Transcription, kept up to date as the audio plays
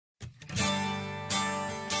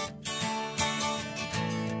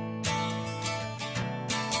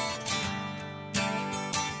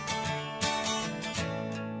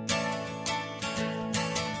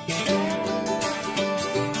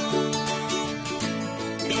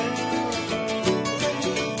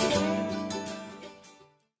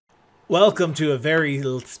Welcome to a very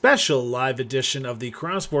special live edition of the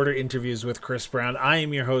Cross Border Interviews with Chris Brown. I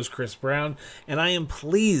am your host, Chris Brown, and I am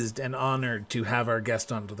pleased and honored to have our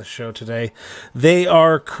guest onto the show today. They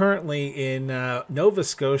are currently in Nova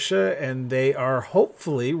Scotia, and they are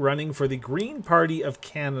hopefully running for the Green Party of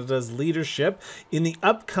Canada's leadership in the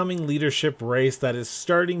upcoming leadership race that is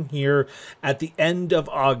starting here at the end of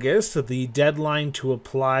August. The deadline to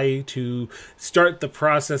apply to start the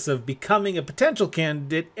process of becoming a potential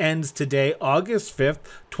candidate ends today, August 5th,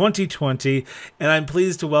 2020, and I'm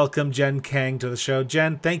pleased to welcome Jenn Kang to the show.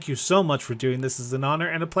 Jenn, thank you so much for doing this. It's an honor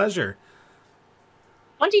and a pleasure.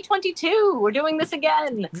 2022, we're doing this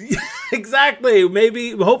again. Exactly.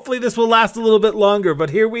 Hopefully this will last a little bit longer, but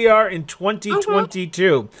here we are in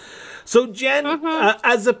 2022. So Jenn,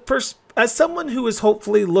 as someone who is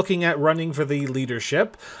hopefully looking at running for the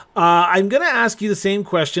leadership, I'm going to ask you the same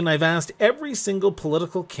question I've asked every single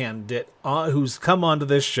political candidate who's come onto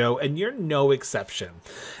this show, and you're no exception.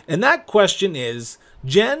 And that question is,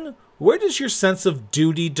 Jenn, where does your sense of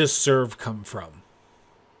duty to serve come from?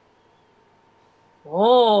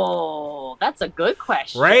 Oh, that's a good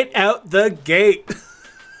question. Right out the gate.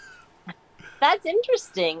 That's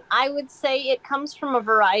interesting. I would say it comes from a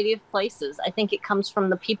variety of places. I think it comes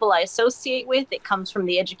from the people I associate with. It comes from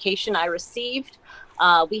the education I received.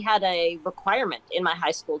 We had a requirement in my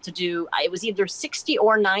high school to do, it was either 60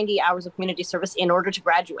 or 90 hours of community service in order to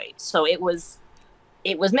graduate. So it was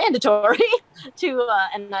mandatory to,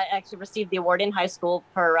 and I actually received the award in high school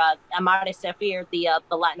for Amare Servir,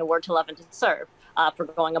 the Latin award to love and to serve, for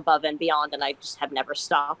going above and beyond. And I just have never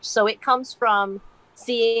stopped. So it comes from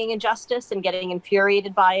seeing injustice and getting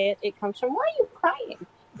infuriated by it. It comes from, why are you crying?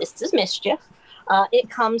 This is mischief. It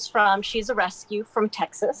comes from, she's a rescue from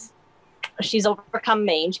Texas. She's overcome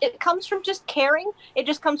mange. It comes from just caring. It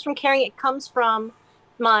just comes from caring. It comes from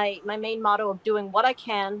my main motto of doing what I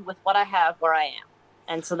can with what I have where I am.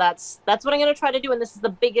 And so that's what I'm going to try to do. And this is the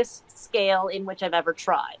biggest scale in which I've ever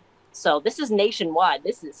tried. So this is nationwide.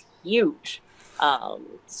 This is huge.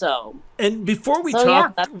 And before we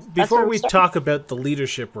talk about the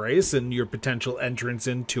leadership race and your potential entrance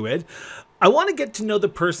into it, I want to get to know the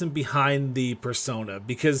person behind the persona,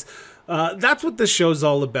 because that's what this show's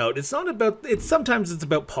all about. Sometimes it's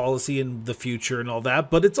about policy and the future and all that,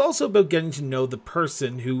 but it's also about getting to know the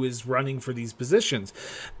person who is running for these positions.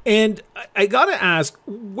 And I gotta ask,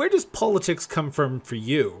 where does politics come from for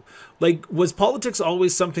you? Like, was politics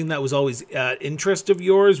always something that was always interest of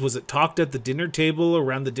yours? Was it talked at the dinner table,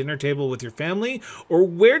 around the dinner table with your family? Or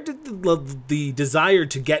where did the desire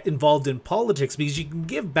to get involved in politics? Because you can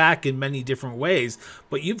give back in many different ways,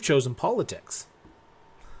 but you've chosen politics.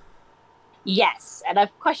 Yes, and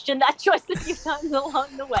I've questioned that choice a few times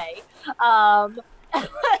along the way. I'll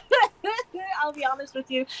be honest with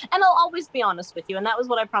you, and I'll always be honest with you. And that was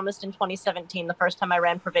what I promised in 2017. The first time I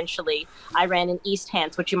ran provincially, I ran in East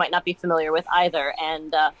Hants, which you might not be familiar with either.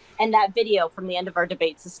 And that video from the end of our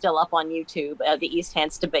debates is still up on YouTube, the East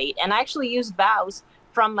Hants debate. And I actually used vows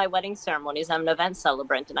from my wedding ceremonies. I'm an event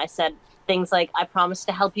celebrant, and I said things like, I promise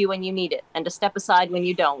to help you when you need it and to step aside when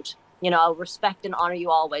you don't. You know, I'll respect and honor you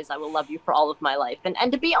always. I will love you for all of my life.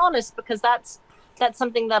 And to be honest, because that's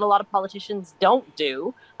something that a lot of politicians don't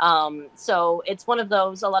do. So it's one of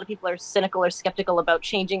those, a lot of people are cynical or skeptical about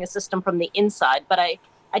changing a system from the inside, but I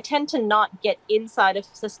tend to not get inside of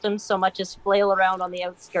systems so much as flail around on the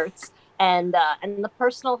outskirts. And the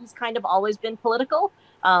personal has kind of always been political.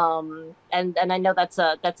 And I know that's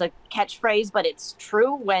a catchphrase, but it's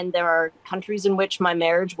true. When there are countries in which my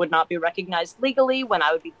marriage would not be recognized legally, when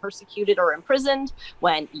I would be persecuted or imprisoned,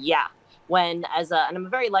 and I'm a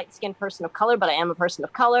very light-skinned person of color, but I am a person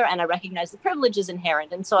of color, and I recognize the privileges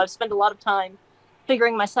inherent. And so I've spent a lot of time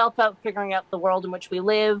figuring myself out, figuring out the world in which we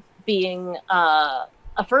live, being a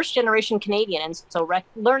first-generation Canadian, and so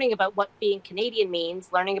learning about what being Canadian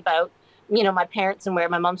means, learning about my parents and where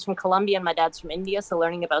my mom's from Colombia and my dad's from India. So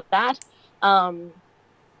learning about that,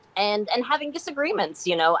 and having disagreements,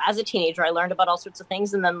 as a teenager, I learned about all sorts of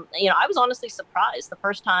things. And then, I was honestly surprised the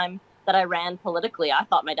first time that I ran politically. I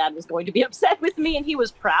thought my dad was going to be upset with me, and he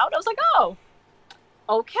was proud. I was like, oh,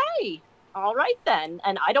 okay. All right then.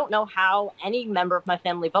 And I don't know how any member of my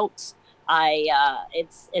family votes.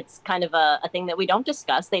 It's kind of a thing that we don't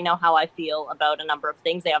discuss. They know how I feel about a number of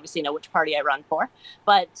things. They obviously know which party I run for,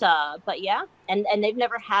 but yeah, and they've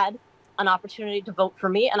never had an opportunity to vote for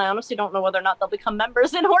me. And I honestly don't know whether or not they'll become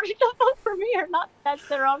members in order to vote for me or not. That's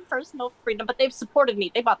their own personal freedom, but they've supported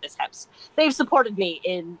me. They bought this house. They've supported me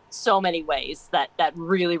in so many ways that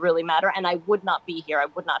really, really matter. And I would not be here. I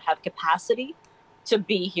would not have capacity to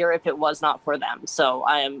be here if it was not for them. So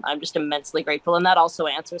I'm just immensely grateful. And that also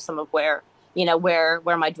answers some of where where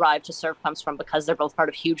my drive to serve comes from, because they're both part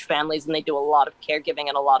of huge families and they do a lot of caregiving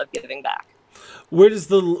and a lot of giving back. Where does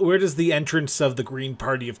the entrance of the Green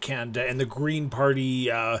Party of Canada and the Green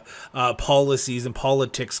Party policies and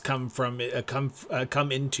politics come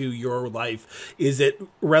into your life? Is it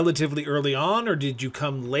relatively early on, or did you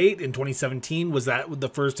come late in 2017? Was that the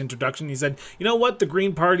first introduction? You said, you know what, the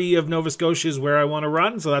Green Party of Nova Scotia is where I want to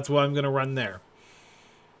run, so that's why I'm going to run there.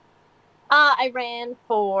 I ran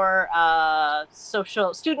for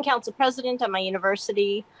social student council president at my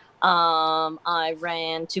university. I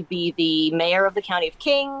ran to be the mayor of the County of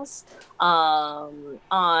Kings. Pardon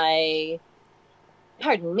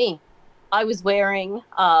me, I was wearing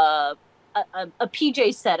a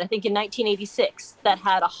PJ set, I think in 1986, that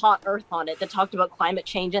had a hot earth on it that talked about climate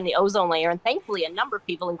change and the ozone layer. And thankfully, a number of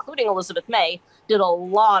people, including Elizabeth May, did a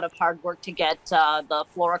lot of hard work to get the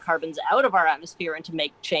fluorocarbons out of our atmosphere and to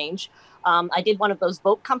make change. I did one of those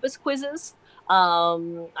vote compass quizzes.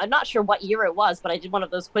 I'm not sure what year it was, but I did one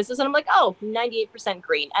of those quizzes and I'm like, oh, 98%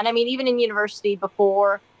 green. And I mean, even in university,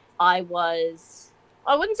 before I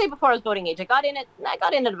wouldn't say before I was voting age, I got in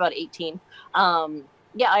at about 18.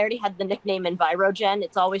 Yeah, I already had the nickname EnviroGen.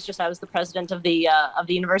 It's always just, I was the president of the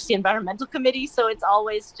university environmental committee. So it's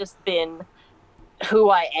always just been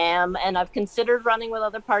who I am. And I've considered running with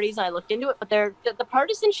other parties and I looked into it, but the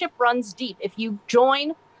partisanship runs deep. If you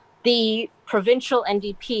join the provincial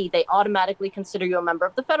NDP, they automatically consider you a member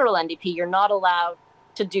of the federal NDP. You're not allowed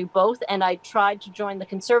to do both. And I tried to join the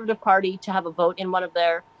Conservative Party to have a vote in one of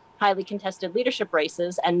their highly contested leadership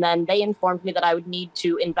races. And then they informed me that I would need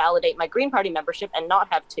to invalidate my Green Party membership and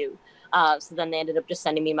not have two. So then they ended up just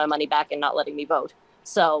sending me my money back and not letting me vote.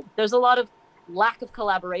 So there's a lot of lack of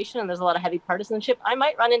collaboration and there's a lot of heavy partisanship. I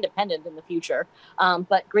might run independent in the future.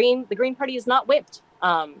 But the Green Party is not whipped.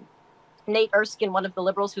 Nate Erskine, one of the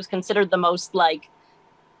Liberals who's considered the most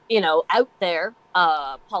out there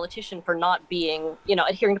politician for not being,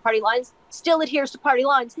 adhering to party lines, still adheres to party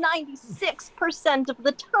lines 96% of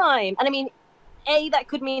the time. And I mean, A, that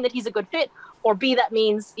could mean that he's a good fit, or B, that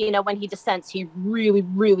means, when he dissents, he really,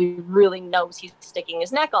 really, really knows he's sticking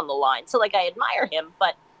his neck on the line. So I admire him,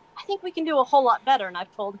 but I think we can do a whole lot better. And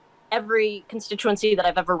I've told every constituency that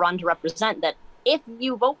I've ever run to represent that if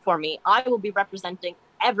you vote for me, I will be representing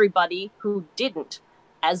everybody who didn't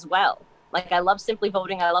as well. I love simply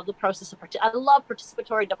voting. I love the process I love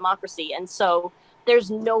participatory democracy. And so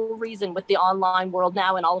there's no reason with the online world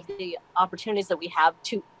now and all of the opportunities that we have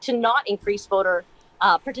to not increase voter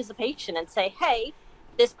participation and say, hey,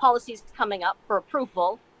 this policy is coming up for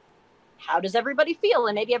approval. How does everybody feel?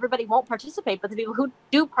 And maybe everybody won't participate, but the people who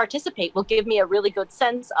do participate will give me a really good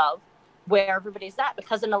sense of where everybody's at,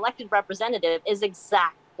 because an elected representative is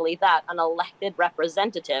exactly that, an elected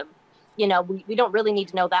representative. We don't really need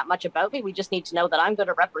to know that much about me. We just need to know that I'm going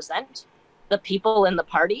to represent the people in the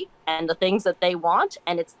party and the things that they want.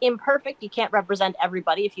 And it's imperfect. You can't represent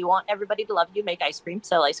everybody. If you want everybody to love you, make ice cream,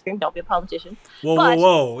 sell ice cream. Don't be a politician.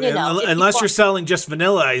 Whoa. Unless you're selling just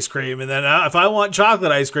vanilla ice cream. And then if I want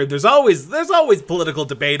chocolate ice cream, there's always political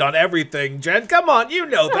debate on everything. Jen, come on. You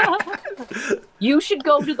know that. You should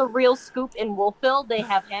go to the Real Scoop in Wolfville. They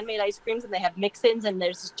have handmade ice creams and they have mix-ins, and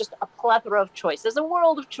there's just a plethora of choice. There's a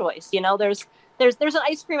world of choice. There's an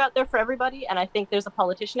ice cream out there for everybody, and I think there's a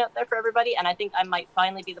politician out there for everybody, and I think I might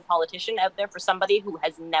finally be the politician out there for somebody who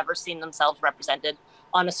has never seen themselves represented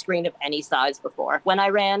on a screen of any size before. When I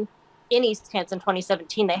ran in East Hants in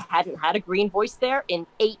 2017, they hadn't had a green voice there in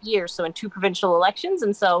 8 years, so in 2 provincial elections,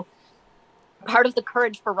 and so part of the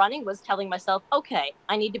courage for running was telling myself, okay,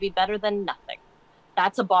 I need to be better than nothing.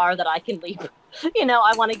 That's a bar that I can leap.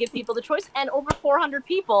 I want to give people the choice, and over 400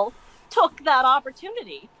 people took that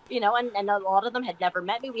opportunity, and a lot of them had never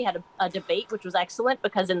met me. We had a debate, which was excellent,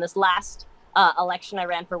 because in this last election I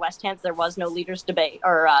ran for West Hants, there was no leaders debate,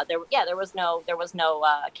 or there was no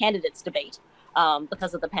candidates debate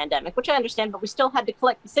because of the pandemic, which I understand, but we still had to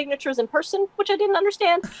collect the signatures in person, which I didn't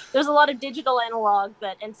understand. There's a lot of digital analog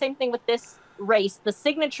and same thing with this race. The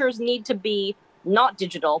signatures need to be not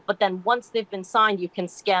digital, but then once they've been signed, you can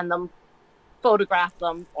scan them, photograph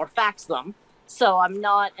them, or fax them. So I'm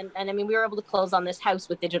not, and I mean, we were able to close on this house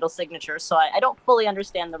with digital signatures. So I don't fully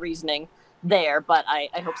understand the reasoning there, but I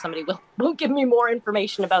hope somebody will give me more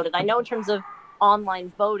information about it. I know in terms of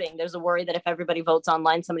online voting, there's a worry that if everybody votes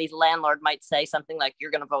online, somebody's landlord might say something like, you're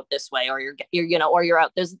going to vote this way, or you're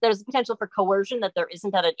out. There's a potential for coercion that there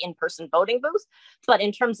isn't at an in-person voting booth. But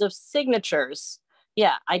in terms of signatures,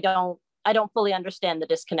 yeah, I don't fully understand the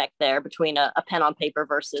disconnect there between a pen on paper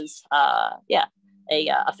versus a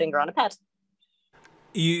finger on a pad.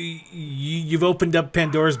 you've opened up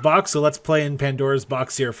Pandora's box, so let's play in Pandora's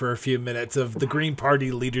box here for a few minutes of the Green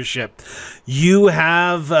Party leadership. You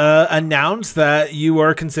have announced that you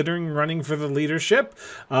are considering running for the leadership.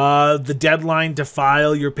 The deadline to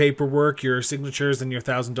file your paperwork, your signatures, and your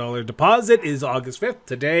 $1,000 deposit is August 5th.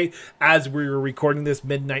 Today, as we were recording this,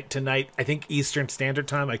 midnight tonight, I think Eastern Standard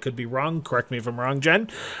Time. I could be wrong. Correct me if I'm wrong, Jen.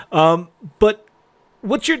 But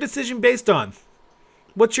what's your decision based on?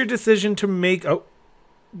 What's your decision to make...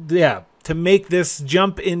 to make this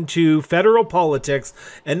jump into federal politics,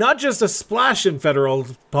 and not just a splash in federal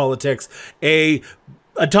politics, a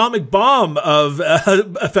atomic bomb of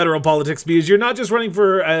federal politics, because you're not just running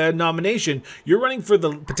for a nomination, you're running for the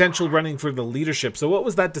leadership. So what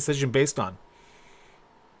was that decision based on?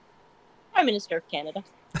 Prime Minister of Canada.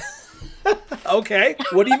 Okay,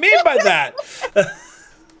 what do you mean by that?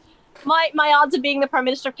 My odds of being the Prime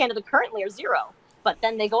Minister of Canada currently are 0. But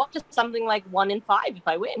then they go up to something like 1 in 5 if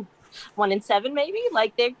I win. 1 in 7 maybe?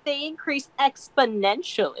 Like they increase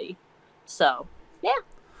exponentially. So, yeah.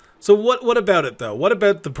 So what about it, though? What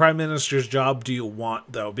about the Prime Minister's job do you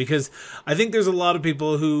want, though? Because I think there's a lot of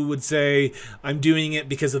people who would say, I'm doing it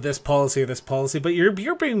because of this policy or this policy, but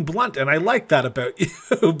you're being blunt, and I like that about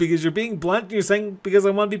you, because you're being blunt, and you're saying, because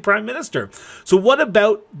I want to be Prime Minister. So what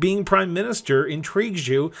about being Prime Minister intrigues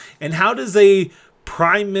you, and how does a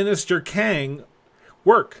Prime Minister Kang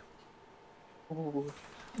work? Ooh.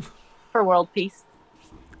 For world peace.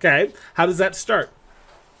 Okay, how does that start?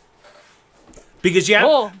 Because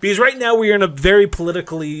because right now we are in a very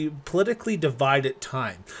politically divided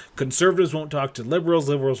time. Conservatives won't talk to liberals,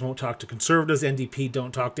 liberals won't talk to conservatives, NDP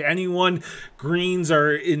don't talk to anyone. Greens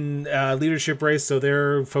are in leadership race, so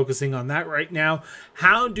they're focusing on that right now.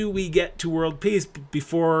 How do we get to world peace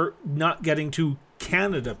before not getting to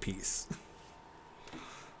Canada peace?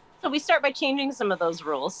 So we start by changing some of those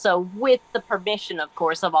rules. So with the permission, of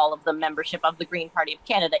course, of all of the membership of the Green Party of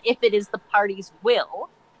Canada, if it is the party's will,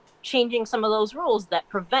 changing some of those rules that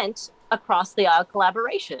prevent across the aisle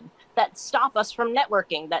collaboration, that stop us from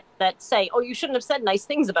networking, that say, oh, you shouldn't have said nice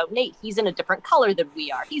things about Nate. He's in a different color than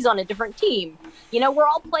we are. He's on a different team. You know, we're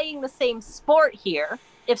all playing the same sport here.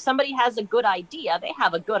 If somebody has a good idea, they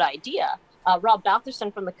have a good idea. Rob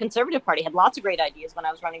Baltherson from the Conservative Party had lots of great ideas when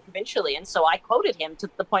I was running provincially. And so I quoted him to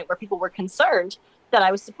the point where people were concerned that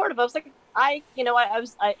I was supportive. I was like,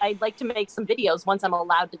 I'd like to make some videos once I'm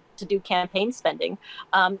allowed to do campaign spending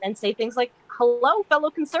and say things like, hello, fellow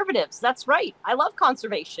conservatives. That's right. I love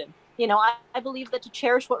conservation. You know, I believe that to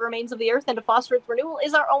cherish what remains of the earth and to foster its renewal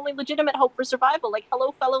is our only legitimate hope for survival. Like,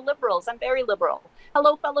 hello, fellow liberals. I'm very liberal.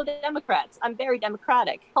 Hello, fellow Democrats. I'm very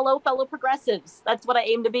democratic. Hello, fellow progressives. That's what I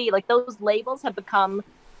aim to be. Like, those labels have become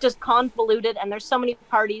just convoluted, and there's so many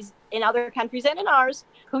parties in other countries and in ours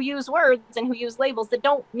who use words and who use labels that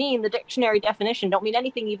don't mean the dictionary definition, don't mean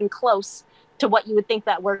anything even close to what you would think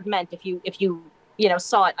that word meant if you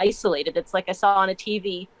saw it isolated. It's like I saw on a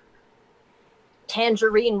TV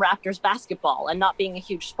Tangerine Raptors basketball, and not being a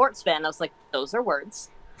huge sports fan, I was like, those are words.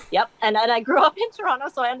 Yep. And I grew up in Toronto,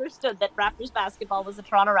 so I understood that Raptors basketball was the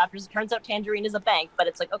Toronto Raptors. It turns out Tangerine is a bank, but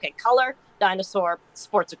it's like, okay, color, dinosaur,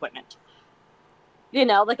 sports equipment. You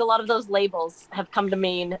know, like a lot of those labels have come to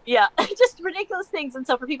mean, just ridiculous things. And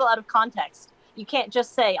so for people out of context, you can't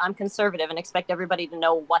just say I'm conservative and expect everybody to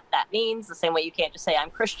know what that means. The same way you can't just say I'm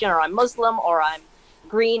Christian or I'm Muslim or I'm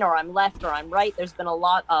green or I'm left or I'm right. There's been a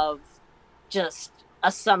lot of just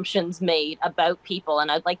assumptions made about people,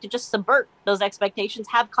 and I'd like to just subvert those expectations,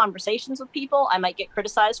 have conversations with people. I might get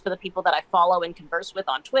criticized for the people that I follow and converse with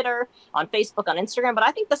on Twitter, on Facebook, on Instagram, but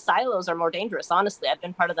I think the silos are more dangerous. Honestly, I've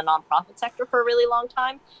been part of the nonprofit sector for a really long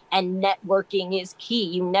time, and networking is key.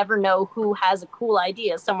 You never know who has a cool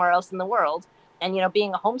idea somewhere else in the world. And, you know,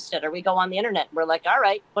 being a homesteader, we go on the internet and we're like, all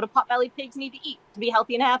right, what do pot-bellied pigs need to eat to be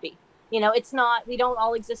healthy and happy? You know, it's not, we don't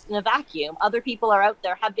all exist in a vacuum. Other people are out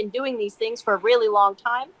there, have been doing these things for a really long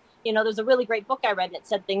time. You know, there's a really great book I read and it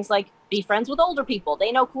said things like, be friends with older people.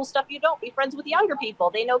 They know cool stuff you don't. Be friends with younger people.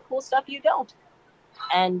 They know cool stuff you don't.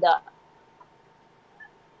 And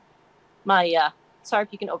sorry if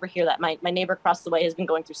you can overhear that. My neighbor across the way has been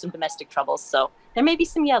going through some domestic troubles, so there may be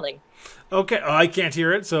some yelling. Okay, I can't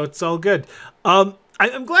hear it, so it's all good. I'm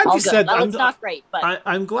glad you said that. It's not great, but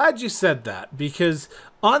I'm glad you said that, because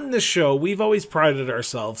on the show we've always prided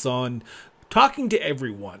ourselves on talking to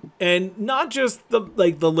everyone, and not just the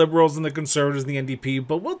liberals and the conservatives and the NDP,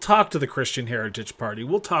 but we'll talk to the Christian Heritage Party,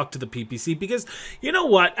 we'll talk to the PPC, because you know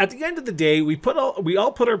what? At the end of the day, we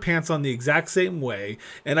all put our pants on the exact same way,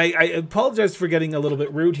 and I apologize for getting a little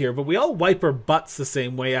bit rude here, but we all wipe our butts the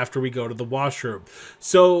same way after we go to the washroom.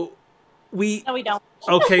 So no, we don't.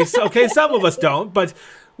 Okay, some of us don't, but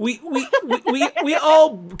we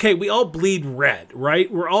all bleed red,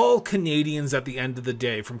 right? We're all Canadians at the end of the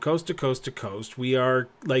day, from coast to coast to coast. We are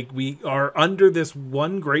under this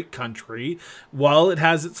one great country. While it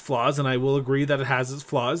has its flaws, and I will agree that it has its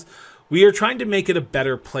flaws, we are trying to make it a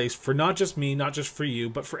better place for not just me, not just for you,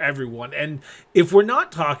 but for everyone. And if we're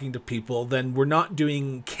not talking to people, then we're not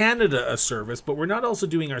doing Canada a service, but we're not also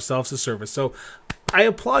doing ourselves a service. So I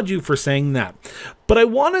applaud you for saying that. But I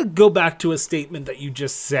want to go back to a statement that you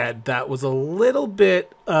just said that was a little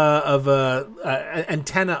bit of a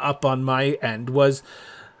antenna up on my end. Was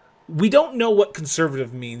we don't know what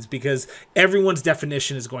conservative means because everyone's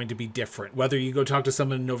definition is going to be different, whether you go talk to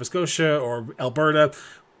someone in Nova Scotia or Alberta.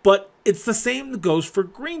 But it's the same that goes for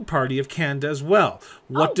Green Party of Canada as well.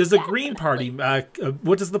 What does the Green Party,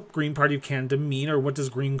 what does the Green Party of Canada mean, or what does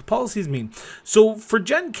green policies mean? So for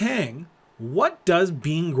Jenn Kang, what does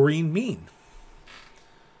being green mean?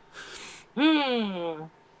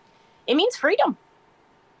 It means freedom.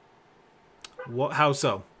 What? How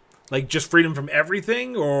so? Like just freedom from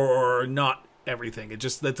everything, or not everything?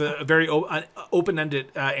 That's a very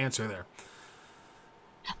open-ended answer there.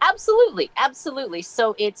 Absolutely.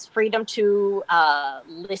 So it's freedom to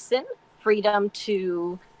listen, freedom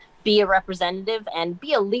to be a representative and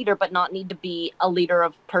be a leader, but not need to be a leader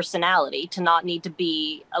of personality, to not need to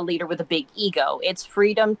be a leader with a big ego. It's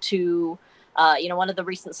freedom to, one of the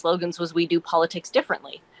recent slogans was "We do politics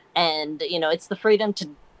differently." And, it's the freedom to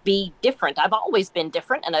be different. I've always been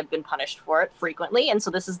different and I've been punished for it frequently. And so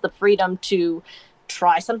this is the freedom to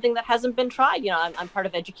try something that hasn't been tried. I'm part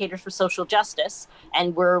of Educators for Social Justice,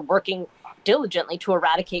 and we're working diligently to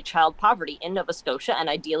eradicate child poverty in Nova Scotia and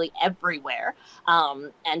ideally everywhere.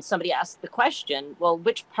 And somebody asked the question, well,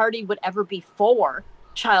 which party would ever be for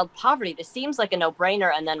child poverty? This seems like a no-brainer.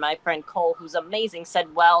 And then my friend Cole, who's amazing,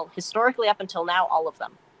 said, well, historically up until now, all of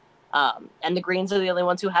them. And the Greens are the only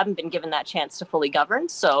ones who haven't been given that chance to fully govern.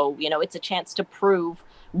 So, it's a chance to prove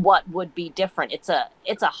what would be different. It's a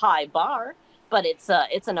high bar, but it's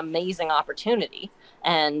an amazing opportunity.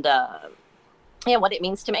 And what it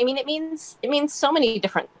means to me, it means so many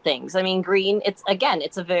different things. Green,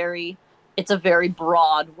 it's a very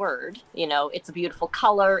broad word. It's a beautiful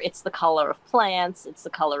color. It's the color of plants. It's the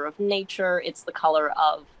color of nature. It's the color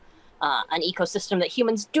of an ecosystem that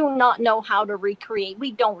humans do not know how to recreate.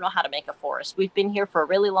 We don't know how to make a forest. We've been here for a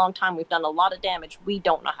really long time. We've done a lot of damage. We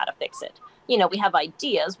don't know how to fix it. We have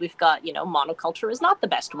ideas. We've got, monoculture is not the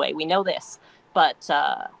best way. We know this. But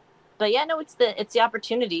yeah, no, it's the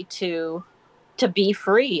opportunity to be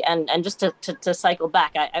free and just to cycle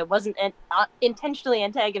back. I wasn't intentionally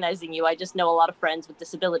antagonizing you. I just know a lot of friends with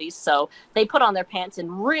disabilities, so they put on their pants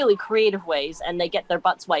in really creative ways and they get their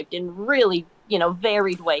butts wiped in really,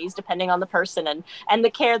 varied ways depending on the person and the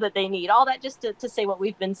care that they need. All that just to say what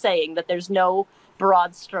we've been saying, that there's no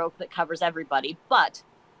broad stroke that covers everybody. But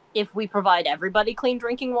if we provide everybody clean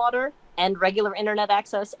drinking water and regular internet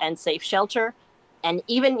access and safe shelter, and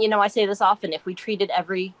even, I say this often, if we treated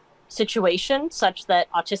every situation such that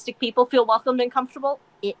autistic people feel welcomed and comfortable,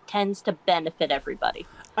 it tends to benefit everybody.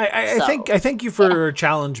 I thank you for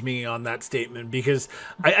challenge me on that statement, because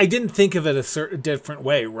I didn't think of it a certain different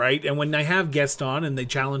way, right? And when I have guests on and they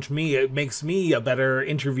challenge me, it makes me a better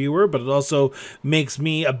interviewer, but it also makes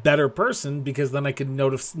me a better person, because then I can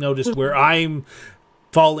notice where I'm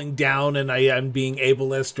falling down and I am being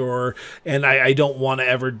ableist, and I don't want to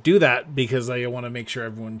ever do that, because I want to make sure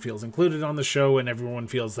everyone feels included on the show and everyone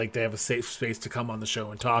feels like they have a safe space to come on the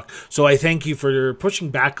show and talk. So I thank you for pushing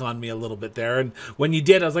back on me a little bit there. And when you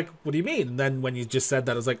did, I was like, what do you mean? And then when you just said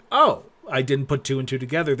that, I was like, oh, I didn't put two and two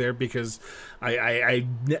together there, because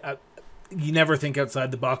you never think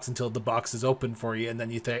outside the box until the box is open for you, and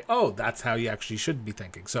then you think, oh, that's how you actually should be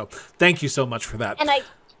thinking. So thank you so much for that. And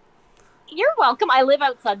you're welcome. I live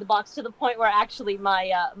outside the box to the point where actually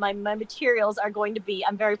my materials are going to be,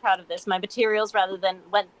 I'm very proud of this, my materials, rather than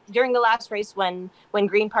during the last race when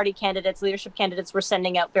Green Party candidates, leadership candidates were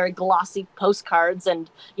sending out very glossy postcards and,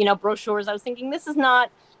 brochures, I was thinking, this is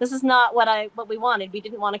not what we wanted. We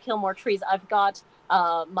didn't want to kill more trees. I've got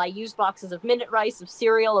my used boxes of Minute Rice, of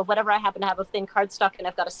cereal, of whatever I happen to have of thin cardstock, and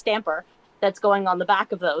I've got a stamper that's going on the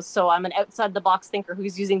back of those. So I'm an outside the box thinker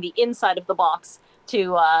who's using the inside of the box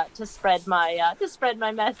to spread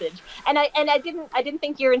my message. And I didn't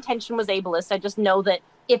think your intention was ableist. I just know that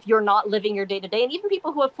if you're not living your day-to-day, and even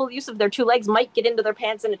people who have full use of their two legs might get into their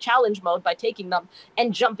pants in a challenge mode by taking them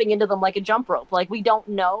and jumping into them like a jump rope. Like, we don't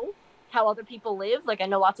know how other people live. Like, I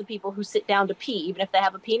know lots of people who sit down to pee even if they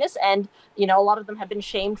have a penis, and a lot of them have been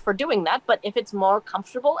shamed for doing that. But if it's more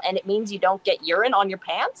comfortable and it means you don't get urine on your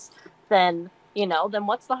pants, then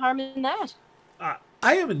what's the harm in that?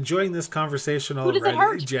 I am enjoying this conversation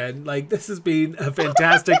already, Jen. Like, this has been a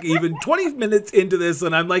fantastic, even 20 minutes into this,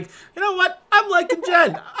 and I'm like, you know what? I'm liking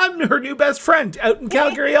Jen. I'm her new best friend out in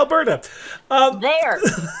Calgary, Alberta.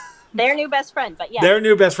 Their new best friend, but yeah. Their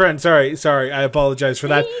new best friend. Sorry. I apologize for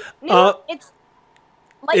that. It's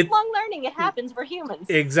lifelong learning. It happens. We're humans.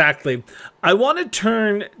 Exactly. I want to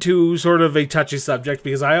turn to sort of a touchy subject,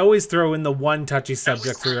 because I always throw in the one touchy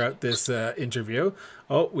subject throughout this interview.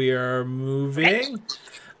 Oh, we are moving. Okay.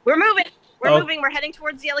 We're moving. We're moving. We're heading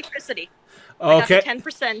towards the electricity. Okay. I got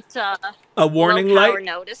the 10% a warning light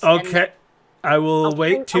notice. Okay. I will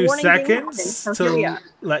wait 2 seconds to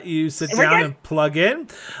let you sit down and plug in.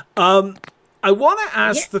 I want to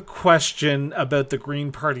ask the question about the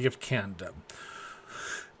Green Party of Canada.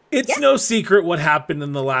 It's no secret what happened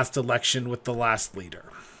in the last election with the last leader.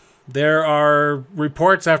 There are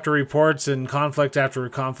reports after reports and conflict after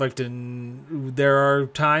conflict, and there are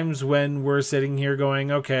times when we're sitting here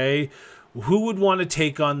going, okay, who would want to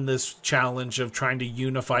take on this challenge of trying to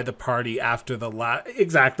unify the party after the last...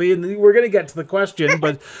 Exactly, and we're going to get to the question,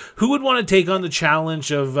 but who would want to take on the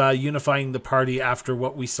challenge of unifying the party after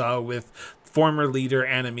what we saw with former leader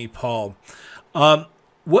Annamie Paul?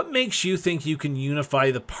 What makes you think you can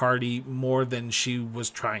unify the party more than she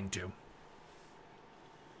was trying to?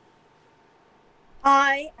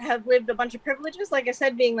 I have lived a bunch of privileges, like I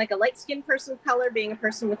said, being like a light-skinned person of color, being a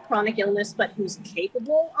person with chronic illness, but who's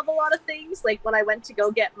capable of a lot of things. Like when I went to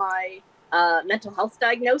go get my mental health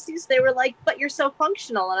diagnoses, they were like, but you're so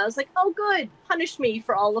functional. And I was like, oh, good. Punish me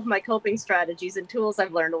for all of my coping strategies and tools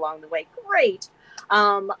I've learned along the way. Great.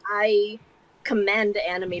 I commend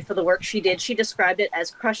Annamie for the work she did. She described it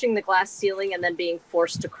as crushing the glass ceiling and then being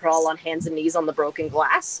forced to crawl on hands and knees on the broken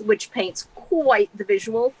glass, which paints quite the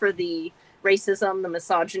visual for the racism, the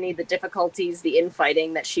misogyny, the difficulties, the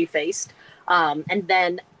infighting that she faced. And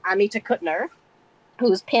then Amita Kutner,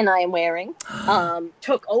 whose pin I am wearing,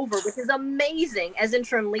 took over, which is amazing as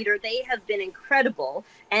interim leader. They have been incredible.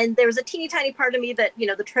 And there was a teeny tiny part of me that,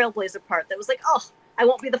 the trailblazer part that was like, oh, I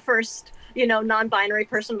won't be the first, non-binary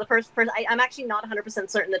person, the first person. I'm actually not 100%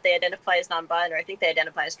 certain that they identify as non-binary. I think they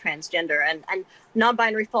identify as transgender, and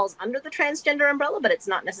non-binary falls under the transgender umbrella, but it's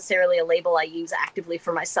not necessarily a label I use actively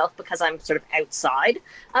for myself because I'm sort of outside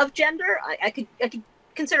of gender. I could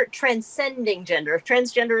consider it transcending gender. If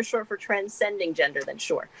transgender is short for transcending gender, then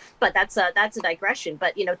sure. But that's a digression.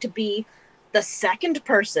 But, to be the second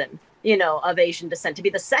person, of Asian descent, to be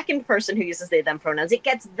the second person who uses they, them pronouns, it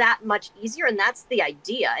gets that much easier, and that's the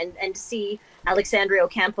idea. And to see Alexandria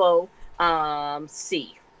Ocampo,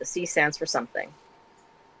 C. The C stands for something.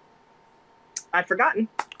 I've forgotten.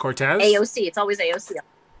 Cortez? AOC. It's always AOC.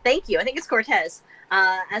 Thank you. I think it's Cortez.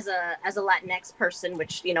 As a Latinx person,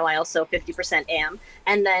 which, I also 50% am.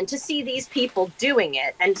 And then to see these people doing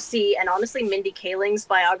it and and honestly, Mindy Kaling's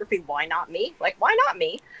biography, why not me? Like, why not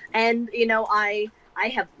me? And, I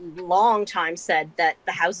have long time said that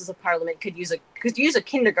the Houses of Parliament could use a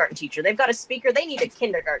kindergarten teacher. They've got a speaker. They need a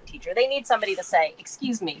kindergarten teacher. They need somebody to say,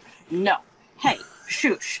 excuse me, no, hey,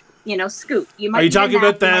 shoosh, scoot. Are you talking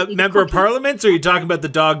about the member of Parliament, or are you talking about the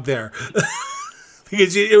dog there?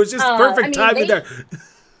 Because it was just perfect timing there.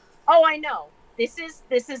 Oh, I know. This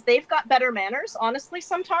is they've got better manners, honestly,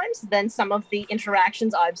 sometimes than some of the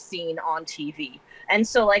interactions I've seen on TV. And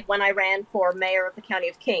so, like, when I ran for mayor of the County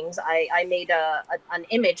of Kings, I made an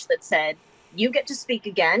image that said, you get to speak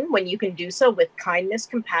again when you can do so with kindness,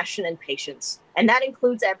 compassion, and patience. And that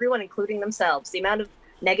includes everyone, including themselves. The amount of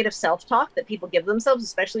negative self-talk that people give themselves,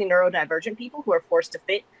 especially neurodivergent people who are forced to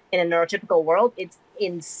fit in a neurotypical world, it's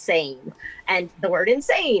insane. And the word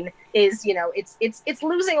insane is, it's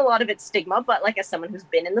losing a lot of its stigma, but like as someone who's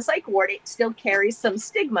been in the psych ward, it still carries some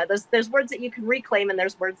stigma. There's words that you can reclaim, and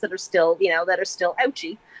there's words that are still, that are still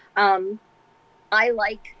ouchy. I've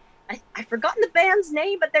forgotten the band's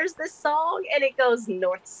name, but there's this song, and it goes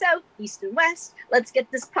north, south, east, and west. Let's get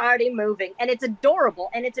this party moving. And it's adorable,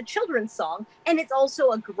 and it's a children's song, and it's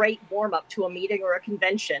also a great warm-up to a meeting or a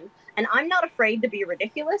convention. And I'm not afraid to be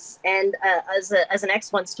ridiculous. And as an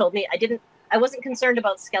ex once told me, I wasn't concerned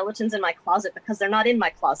about skeletons in my closet because they're not in my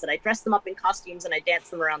closet. I dress them up in costumes and I dance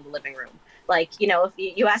them around the living room. Like, if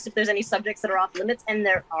you asked if there's any subjects that are off limits, and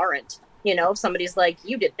there aren't. If somebody's like,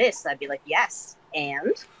 you did this, I'd be like, yes,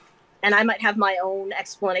 and I might have my own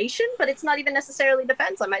explanation, but it's not even necessarily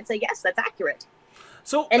defense. I might say, yes, that's accurate.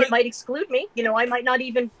 And it might exclude me. I might not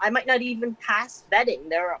even pass vetting.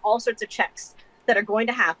 There are all sorts of checks that are going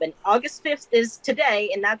to happen. August 5th is today,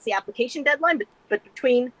 and that's the application deadline. But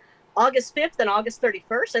between August 5th and August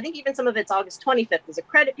 31st, I think even some of it's August 25th, there's a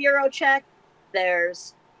credit bureau check.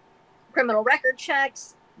 There's criminal record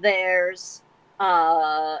checks. There's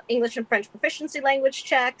English and French proficiency language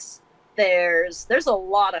checks. There's a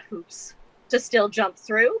lot of hoops to still jump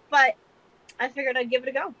through, but I figured I'd give it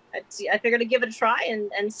a go. I figured I'd give it a try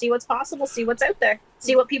and see what's possible, see what's out there,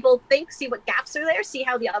 see what people think, see what gaps are there, see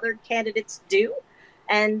how the other candidates do,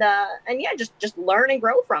 and yeah, just learn and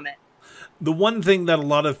grow from it. The one thing that a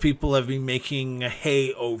lot of people have been making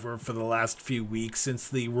hay over for the last few weeks since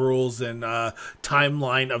the rules and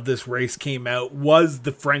timeline of this race came out was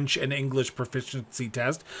the French and English proficiency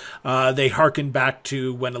test. They harkened back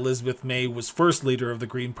to when Elizabeth May was first leader of the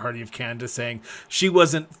Green Party of Canada, saying she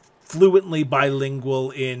wasn't fluently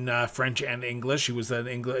bilingual in French and English. She was an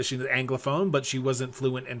Anglophone, but she wasn't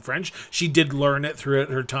fluent in French. She did learn it throughout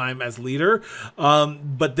her time as leader,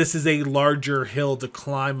 but this is a larger hill to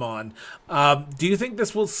climb on. Do you think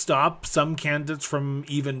this will stop some candidates from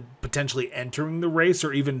even potentially entering the race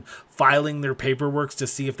or even filing their paperwork to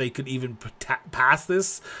see if they could even pass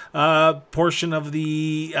this portion of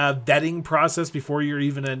the vetting process before you're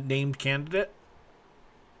even a named candidate?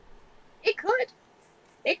 It could.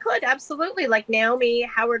 It could, absolutely. Like Naomi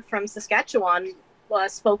Howard from Saskatchewan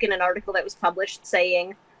spoke in an article that was published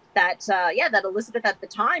saying that, that Elizabeth at the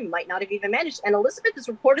time might not have even managed. And Elizabeth is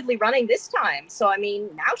reportedly running this time. So, I mean,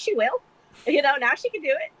 now she will. Now she can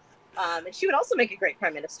do it. And she would also make a great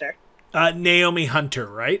prime minister. Naomi Hunter,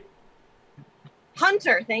 right?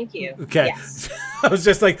 Hunter, thank you. Okay. Yes. I was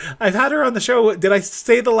just like, I've had her on the show. Did I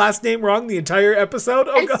say the last name wrong the entire episode?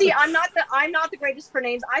 Oh, and God. See, I'm not the greatest for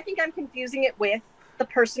names. I think I'm confusing it with the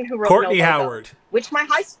person who wrote Courtney No Logo, Howard. Which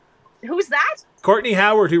who's that? Courtney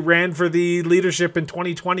Howard, who ran for the leadership in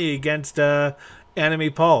 2020 against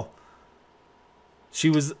Annemie Paul. She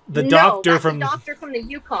was the doctor from the doctor from the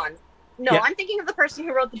Yukon. No, yeah. I'm thinking of the person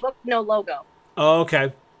who wrote the book No Logo. Oh,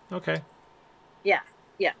 okay. Yeah.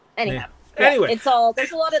 Anyhow. Yeah. Anyway, it's all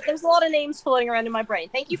there's a lot of names floating around in my brain.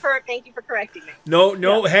 Thank you for correcting me. No,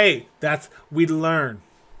 yeah. Hey, we learn.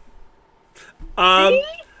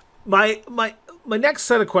 My next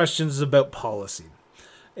set of questions is about policy.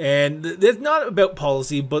 And it's not about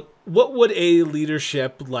policy, but what would a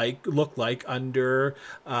leadership look like under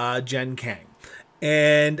Jenn Kang?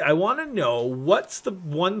 And I want to know what's the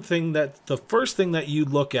first thing that you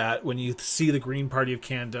look at when you see the Green Party of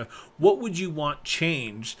Canada. What would you want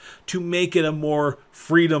changed to make it a more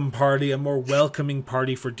freedom party, a more welcoming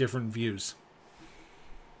party for different views?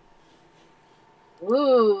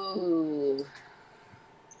 Ooh.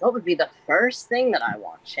 What would be the first thing that I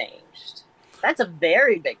want changed? That's a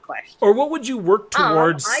very big question. Or what would you work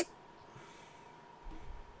towards?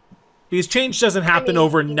 Because change doesn't happen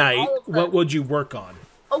overnight. What would you work on?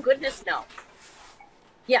 Oh, goodness, no.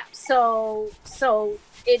 Yeah, so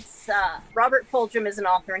it's Robert Fulghum is an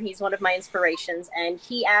author, and he's one of my inspirations, and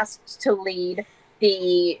he asked to lead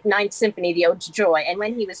the Ninth Symphony, the Ode to Joy, and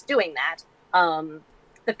when he was doing that,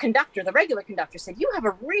 the regular conductor said, "You have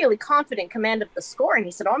a really confident command of the score." And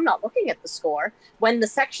he said, "Oh, I'm not looking at the score. When the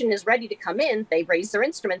section is ready to come in, they raise their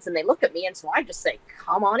instruments and they look at me. And so I just say,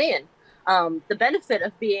 come on in." The benefit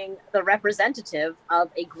of being the representative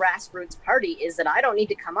of a grassroots party is that I don't need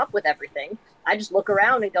to come up with everything. I just look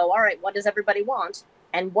around and go, all right, what does everybody want?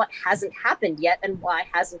 And what hasn't happened yet? And why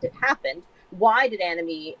hasn't it happened? Why did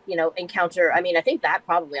Annemie, encounter? I mean, I think that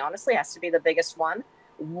probably honestly has to be the biggest one.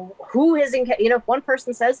 Who has, if one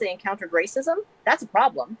person says they encountered racism, that's a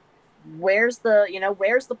problem. Where's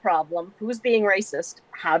the problem? Who's being racist?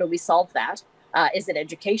 How do we solve that? Is it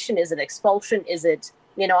education? Is it expulsion? Is it,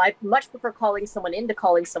 I much prefer calling someone in to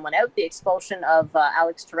calling someone out. The expulsion of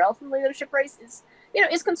Alex Terrell from the leadership race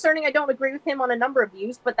is concerning. I don't agree with him on a number of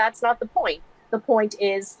views, but that's not the point. The point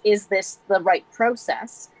is this the right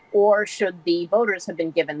process, or should the voters have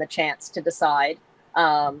been given the chance to decide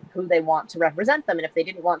who they want to represent them? And if they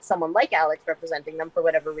didn't want someone like Alex representing them for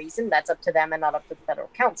whatever reason, that's up to them and not up to the federal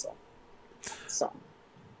council. So,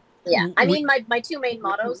 yeah. I mean, my two main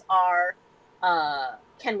mottos are,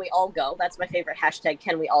 can we all go? That's my favorite hashtag,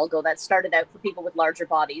 can we all go? That started out for people with larger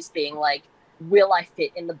bodies being like, will I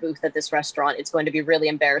fit in the booth at this restaurant? It's going to be really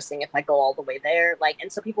embarrassing if I go all the way there.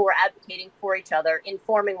 And so people were advocating for each other,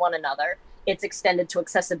 informing one another. It's extended to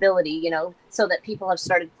accessibility, so that people have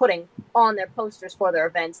started putting on their posters for their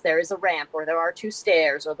events, there is a ramp, or there are 2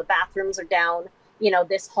 stairs, or the bathrooms are down,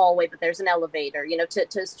 this hallway, but there's an elevator,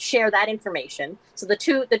 to share that information. So the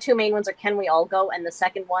two main ones are, can we all go? And the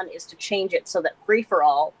second one is to change it so that free for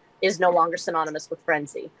all is no longer synonymous with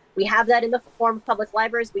frenzy. We have that in the form of public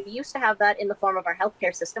libraries. We used to have that in the form of our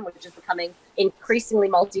healthcare system, which is becoming increasingly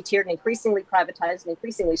multi-tiered and increasingly privatized and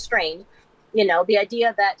increasingly strained. The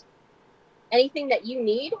idea that anything that you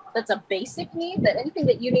need, that's a basic need, that anything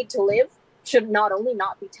that you need to live should not only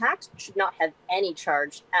not be taxed, should not have any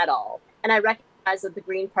charge at all. And I recognize that the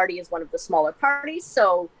Green Party is one of the smaller parties.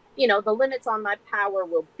 So, you know, the limits on my power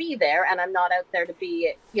will be there, and I'm not out there to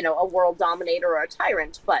be, you know, a world dominator or a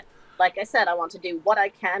tyrant. But like I said, I want to do what I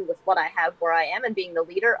can with what I have where I am, and being the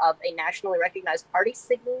leader of a nationally recognized party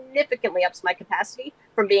significantly ups my capacity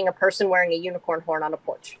from being a person wearing a unicorn horn on a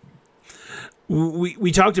porch.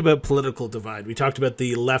 We talked about political divide. We talked about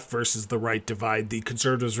the left versus the right divide, the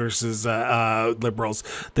conservatives versus liberals,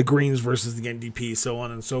 the Greens versus the NDP, so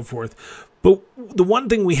on and so forth. But the one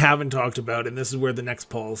thing we haven't talked about, and this is where the next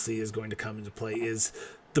policy is going to come into play, is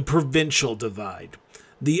the provincial divide.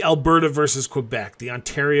 The Alberta versus Quebec, the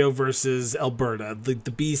Ontario versus Alberta, the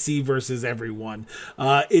BC versus everyone.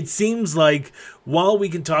 It seems like while we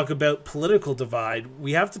can talk about political divide,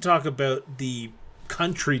 we have to talk about the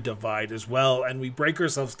country divide as well, and we break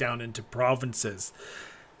ourselves down into provinces.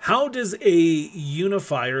 How does a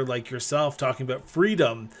unifier like yourself, talking about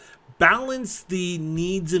freedom, balance the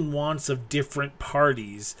needs and wants of different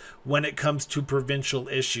parties when it comes to provincial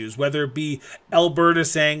issues, whether it be Alberta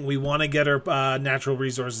saying we want to get our natural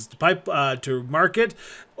resources to market,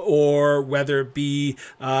 or whether it be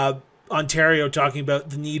Ontario talking about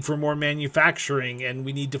the need for more manufacturing and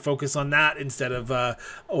we need to focus on that instead of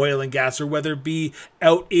oil and gas, or whether it be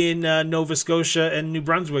out in Nova Scotia and New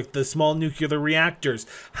Brunswick, the small nuclear reactors.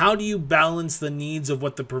 How do you balance the needs of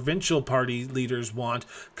what the provincial party leaders want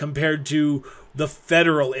compared to the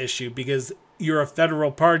federal issue? Because you're a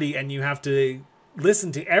federal party and you have to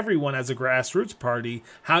listen to everyone as a grassroots party.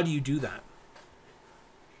 How do you do that?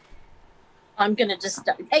 I'm going to just,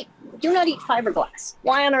 hey, do not eat fiberglass.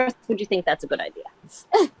 Why on earth would you think that's a good idea?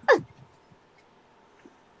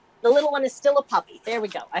 The little one is still a puppy. There we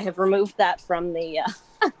go. I have removed that from the,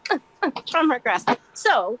 from her grasp.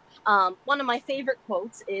 So, one of my favorite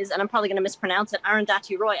quotes is, and I'm probably going to mispronounce it,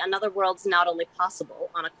 Arundhati Roy, another world's not only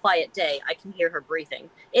possible. On a quiet day, I can hear her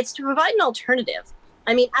breathing. It's to provide an alternative.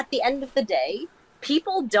 I mean, at the end of the day,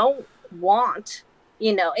 people don't want...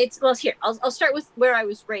 You know, it's, well, here, I'll start with where I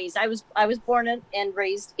was raised. I was born and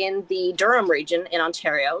raised in the Durham region in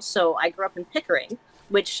Ontario. So I grew up in Pickering,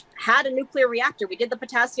 which had a nuclear reactor. We did the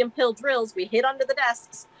potassium pill drills. We hid under the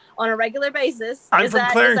desks on a regular basis. I'm from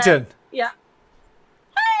Clarington. Yeah.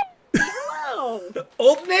 Hey, hello.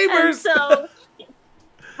 Old neighbors. And so,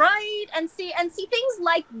 right. And see things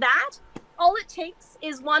like that. All it takes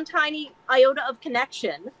is one tiny iota of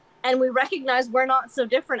connection. And we recognize we're not so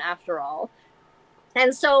different after all.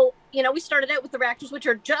 And so, you know, we started out with the reactors, which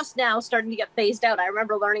are just now starting to get phased out. I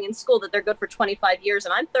remember learning in school that they're good for 25 years,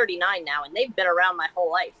 and I'm 39 now, and they've been around my whole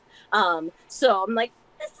life. So I'm like,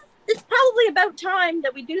 it's probably about time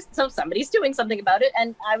that we do, so somebody's doing something about it.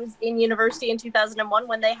 And I was in university in 2001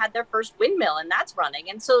 when they had their first windmill, and that's running.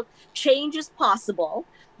 And so change is possible,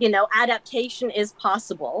 you know, adaptation is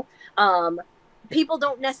possible. People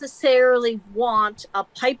don't necessarily want a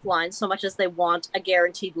pipeline so much as they want a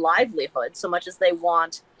guaranteed livelihood, so much as they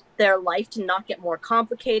want their life to not get more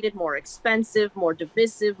complicated, more expensive, more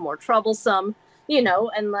divisive, more troublesome, you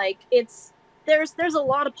know, and like there's a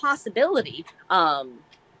lot of possibility.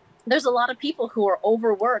 There's a lot of people who are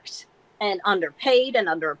overworked and underpaid and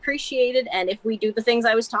underappreciated. And if we do the things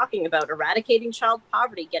I was talking about, eradicating child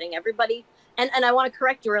poverty, getting everybody... And I want to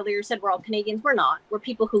correct you earlier. You said we're all Canadians. We're not. We're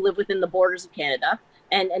people who live within the borders of Canada.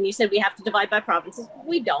 And you said we have to divide by provinces.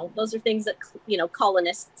 We don't. Those are things that, you know,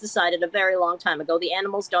 colonists decided a very long time ago. The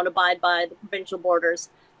animals don't abide by the provincial borders.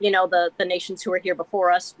 You know, the nations who were here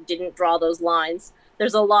before us didn't draw those lines.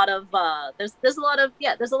 There's a lot of there's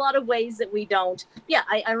a lot of ways that we don't. Yeah,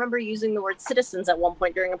 I remember using the word citizens at one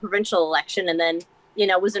point during a provincial election, and then, you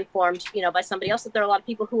know, was informed, you know, by somebody else that there are a lot of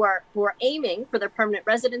people who are aiming for their permanent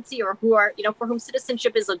residency, or who are, you know, for whom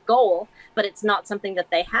citizenship is a goal, but it's not something that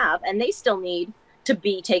they have, and they still need to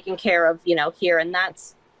be taken care of, you know, here. And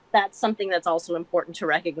that's something that's also important to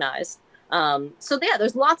recognize. So yeah,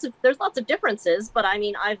 there's lots of differences, but I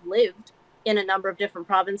mean, I've lived in a number of different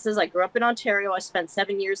provinces. I grew up in Ontario. I spent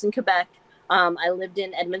 7 years in Quebec. I lived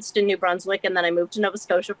in Edmundston, New Brunswick, and then I moved to Nova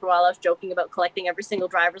Scotia for a while. I was joking about collecting every single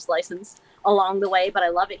driver's license along the way, but I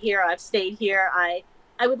love it here. I've stayed here. I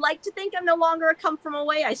would like to think I'm no longer a come from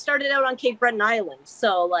away. I started out on Cape Breton Island.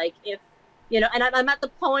 So like, if, you know, and I'm at the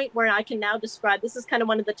point where I can now describe, this is kind of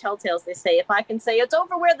one of the telltales they say, if I can say it's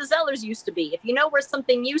over where the Zellers used to be, if you know where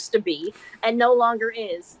something used to be and no longer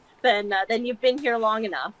is, then you've been here long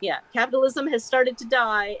enough. Yeah, capitalism has started to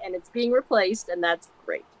die and it's being replaced, and that's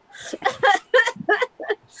great.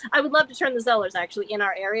 I would love to turn the Zellers actually in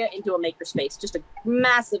our area into a makerspace, just a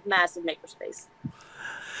massive makerspace.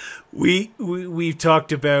 We've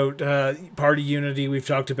talked about party unity, we've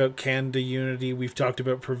talked about Canada unity, we've talked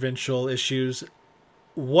about provincial issues.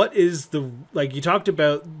 what is like you talked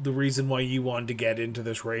about the reason why you wanted to get into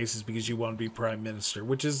this race is because you want to be prime minister,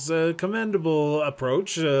 which is a commendable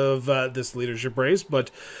approach of this leadership race,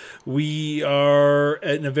 but we are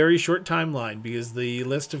in a very short timeline because the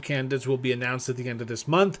list of candidates will be announced at the end of this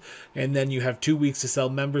month, and then you have 2 weeks to sell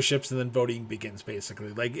memberships, and then voting begins, basically.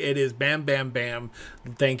 Like, it is bam, bam, bam,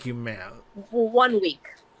 thank you, ma'am. 1 week.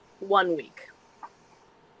 1 week.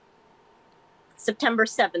 September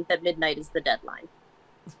 7th at midnight is the deadline.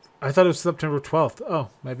 I thought it was September 12th. Oh,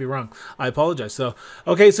 might be wrong. I apologize. So,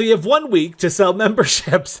 okay, so you have 1 week to sell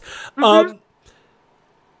memberships. Mm-hmm.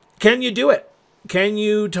 Can you do it? Can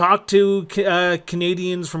you talk to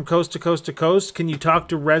Canadians from coast to coast to coast? Can you talk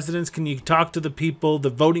to residents? Can you talk to the people,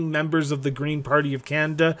 the voting members of the Green Party of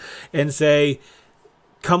Canada, and say,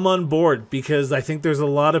 come on board? Because I think there's a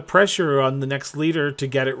lot of pressure on the next leader to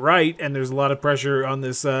get it right, and there's a lot of pressure on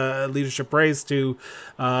this leadership race to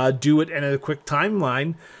do it in a quick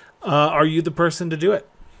timeline. Are you the person to do it?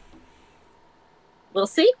 We'll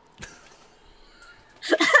see.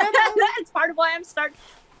 It's part of why I'm starting.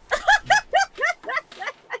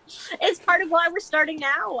 It's part of why we're starting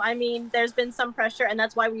now. I mean, there's been some pressure, and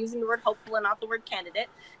that's why we're using the word hopeful and not the word candidate.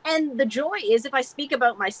 And the joy is, if I speak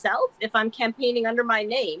about myself, if I'm campaigning under my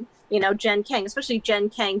name, you know, Jenn Kang, especially Jenn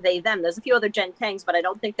Kang, they, them. There's a few other Jenn Kangs, but I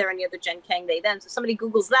don't think there are any other Jenn Kang, they, them. So somebody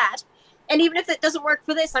Googles that. And even if it doesn't work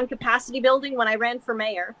for this, I'm capacity building. When I ran for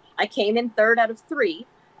mayor, I came in 3rd out of 3,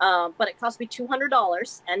 but it cost me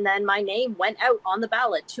 $200. And then my name went out on the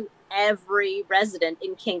ballot to every resident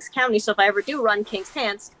in Kings County. So if I ever do run Kings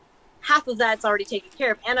Hants, half of that's already taken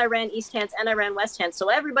care of. And I ran East Hants and I ran West Hants. So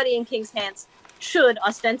everybody in Kings Hants should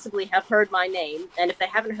ostensibly have heard my name. And if they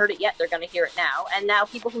haven't heard it yet, they're going to hear it now. And now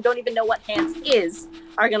people who don't even know what Hants is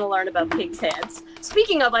are going to learn about Kings Hants.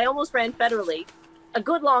 Speaking of, I almost ran federally a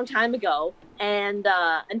good long time ago, and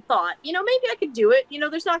thought, you know, maybe I could do it. You know,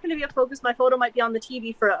 there's not going to be a focus. My photo might be on the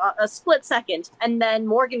TV for a split second. And then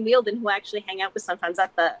Morgan Wheeldon, who I actually hang out with sometimes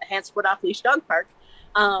at the Hansport Off Leash Dog Park,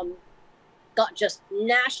 got just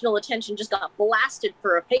national attention, just got blasted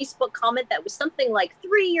for a Facebook comment that was something like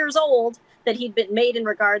 3 years old that he'd been made in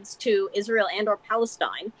regards to Israel and or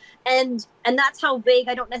Palestine. And that's how vague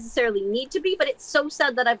I don't necessarily need to be, but it's so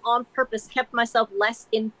sad that I've on purpose kept myself less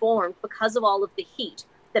informed because of all of the heat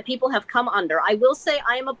that people have come under. I will say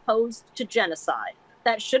I am opposed to genocide.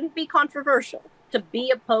 That shouldn't be controversial, to be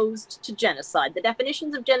opposed to genocide. The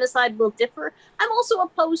definitions of genocide will differ. I'm also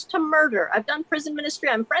opposed to murder. I've done prison ministry.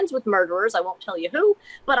 I'm friends with murderers. I won't tell you who,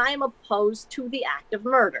 but I am opposed to the act of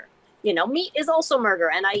murder. You know, meat is also murder,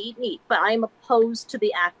 and I eat meat, but I am opposed to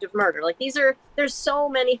the act of murder. Like, there's so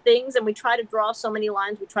many things, and we try to draw so many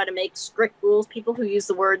lines. We try to make strict rules. People who use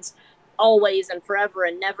the words always and forever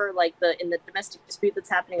and never, like in the domestic dispute that's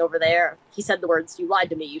happening over there, he said the words, you lied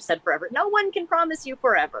to me, you said forever. No one can promise you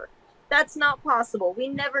forever. That's not possible. We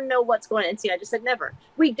never know what's going on. And see, I just said never.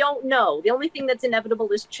 We don't know. The only thing that's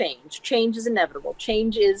inevitable is change. Change is inevitable.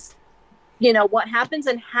 Change is, you know, what happens,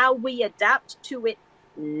 and how we adapt to it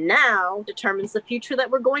now determines the future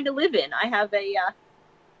that we're going to live in.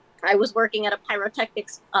 I was working at a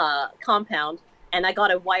pyrotechnics compound, and I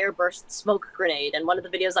got a wire burst smoke grenade. And one of the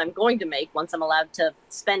videos I'm going to make, once I'm allowed to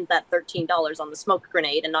spend that $13 on the smoke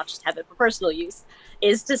grenade and not just have it for personal use,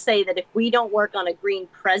 is to say that if we don't work on a green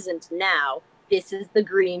present now, this is the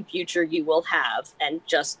green future you will have. And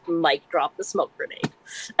just mic drop the smoke grenade.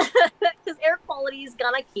 Because air quality is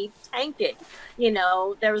gonna keep tanking. You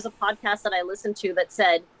know, there was a podcast that I listened to that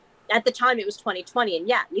said, at the time it was 2020. And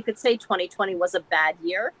yeah, you could say 2020 was a bad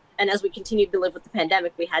year. And as we continued to live with the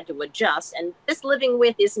pandemic, we had to adjust. And this living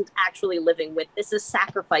with isn't actually living with. This is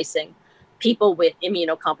sacrificing people with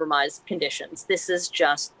immunocompromised conditions. This is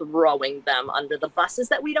just throwing them under the buses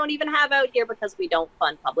that we don't even have out here because we don't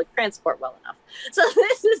fund public transport well enough. So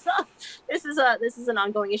this is an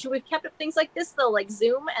ongoing issue. We've kept up things like this though, like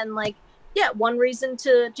Zoom, and like, yeah, one reason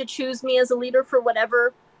to choose me as a leader for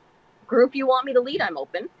whatever group you want me to lead, I'm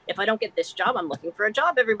open. If I don't get this job, I'm looking for a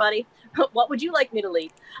job, everybody. What would you like me to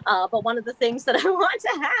lead? But one of the things that I want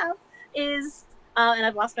to have is, and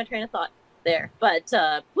I've lost my train of thought there, but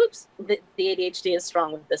whoops, the ADHD is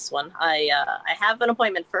strong with this one. I have an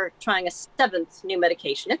appointment for trying a 7th new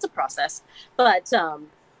medication. It's a process, but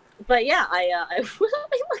yeah, I will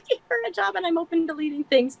be looking for a job, and I'm open to leading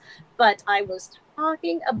things. But I was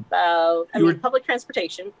talking about, public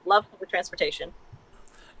transportation. Love public transportation.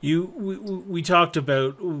 We talked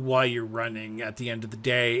about why you're running at the end of the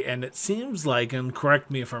day, and it seems like, and correct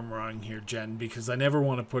me if I'm wrong here, Jen, because I never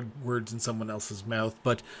want to put words in someone else's mouth,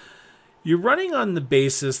 but you're running on the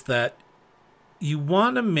basis that you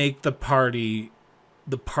want to make the party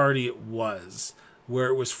it was, where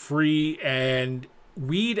it was free and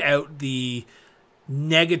weed out the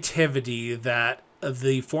negativity that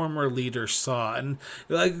the former leader saw. And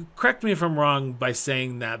correct me if I'm wrong by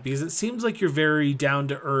saying that, because it seems like you're very down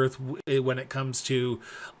to earth when it comes to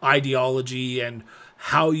ideology and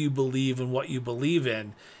how you believe and what you believe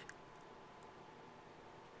in.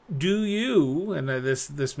 Do you, and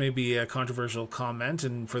this may be a controversial comment,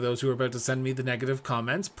 and for those who are about to send me the negative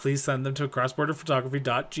comments, please send them to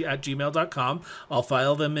crossborderphotography@gmail.com. I'll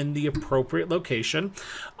file them in the appropriate location.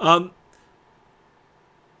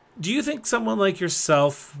 Do you think someone like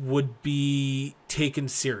yourself would be taken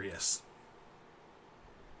serious?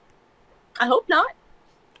 I hope not.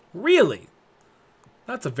 Really?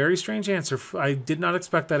 That's a very strange answer. I did not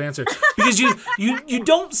expect that answer. Because you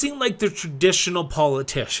don't seem like the traditional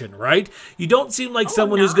politician, right? You don't seem like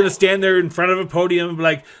someone who's going to stand there in front of a podium and be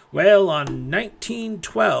like, well, on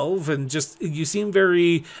 1912, and just, you seem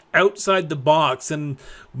very outside the box, and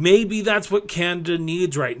maybe that's what Canada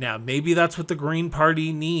needs right now. Maybe that's what the Green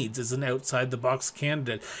Party needs, is an outside-the-box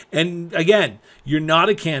candidate. And again, you're not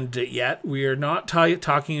a candidate yet. We are not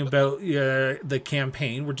talking about the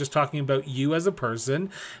campaign. We're just talking about you as a person.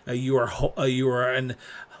 You are an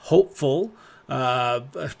hopeful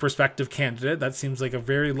prospective candidate. That seems like a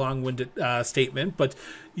very long-winded statement, but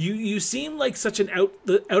you seem like such an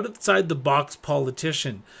outside the box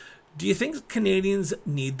politician. Do you think Canadians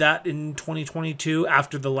need that in 2022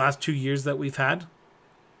 after the last 2 years that we've had?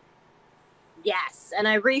 Yes, and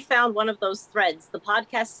I refound one of those threads. The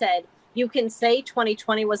podcast said, you can say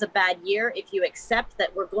 2020 was a bad year if you accept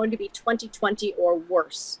that we're going to be 2020 or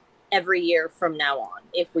worse every year from now on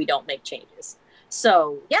if we don't make changes.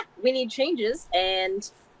 So yeah, we need changes. And,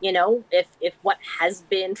 you know, if what has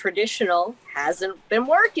been traditional hasn't been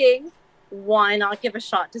working, why not give a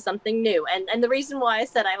shot to something new? And the reason why I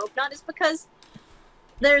said I hope not is because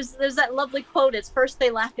there's that lovely quote. It's first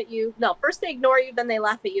they laugh at you. No, first they ignore you, then they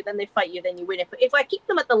laugh at you, then they fight you, then you win. If I keep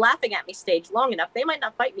them at the laughing at me stage long enough, they might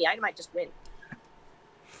not fight me. I might just win.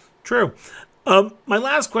 True. My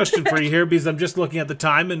last question for you here, because I'm just looking at the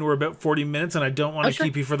time and we're about 40 minutes and I don't want to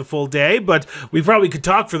keep you for the full day, but we probably could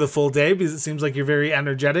talk for the full day because it seems like you're very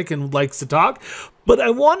energetic and likes to talk. But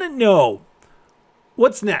I want to know,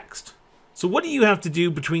 what's next? So what do you have to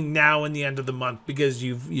do between now and the end of the month? Because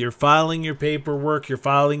you're filing your paperwork, you're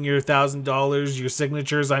filing your $1,000, your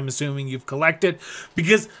signatures, I'm assuming you've collected.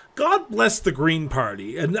 Because God bless the Green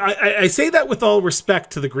Party. And I say that with all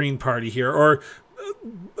respect to the Green Party here, or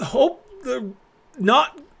hope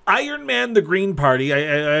not Iron Man the Green Party.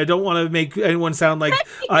 I don't want to make anyone sound like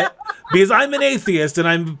because I'm an atheist and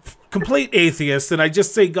I'm complete atheist, and I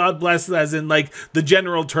just say God bless as in like the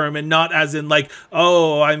general term and not as in like,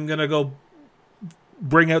 oh, I'm gonna go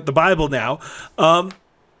bring out the Bible now.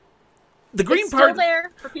 The Green Party, still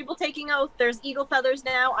there for people taking oath. There's eagle feathers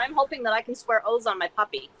now. I'm hoping that I can swear oaths on my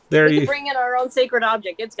puppy. We can bring in our own sacred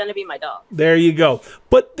object. It's going to be my dog. There you go.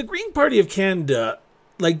 But the Green Party of Canada,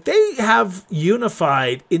 like, they have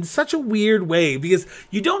unified in such a weird way, because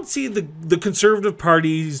you don't see the Conservative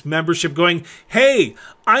Party's membership going, hey,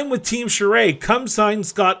 I'm with Team Charest, come sign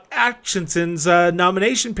Scott Atkinson's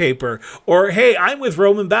nomination paper. Or, hey, I'm with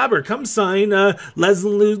Roman Baber, come sign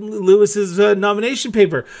Leslie Lewis's nomination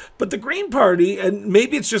paper. But the Green Party, and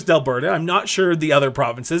maybe it's just Alberta, I'm not sure the other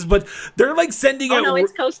provinces, but they're like sending out... Oh, no,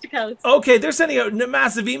 it's coast to coast. Okay, they're sending out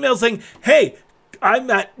massive emails saying, hey,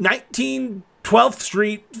 I'm at 12th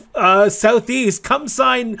Street Southeast, come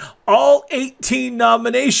sign all 18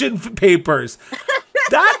 nomination papers.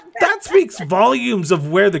 That speaks volumes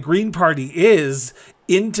of where the Green Party is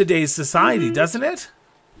in today's society, doesn't it?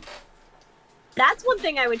 That's one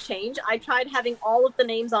thing I would change. I tried having all of the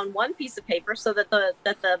names on one piece of paper so that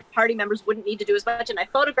the party members wouldn't need to do as much, and I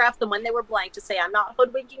photographed them when they were blank to say, I'm not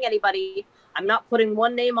hoodwinking anybody. I'm not putting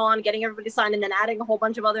one name on, getting everybody signed, and then adding a whole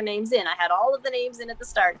bunch of other names in. I had all of the names in at the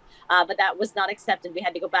start, but that was not accepted. We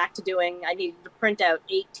had to go back to I needed to print out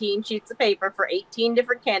 18 sheets of paper for 18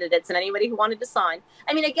 different candidates and anybody who wanted to sign.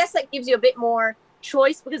 I mean, I guess that gives you a bit more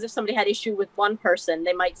choice, because if somebody had issue with one person,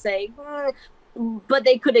 they might say, but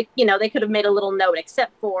they could have made a little note,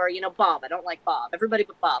 except for, Bob. I don't like Bob. Everybody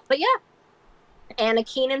but Bob. But yeah. Anna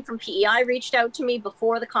Keenan from PEI reached out to me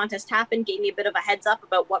before the contest happened, gave me a bit of a heads up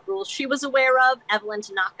about what rules she was aware of. Evelyn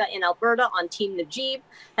Tanaka in Alberta on Team Najib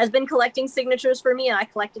has been collecting signatures for me, and I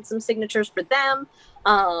collected some signatures for them.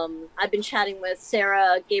 I've been chatting with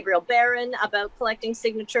Sarah Gabriel Barron about collecting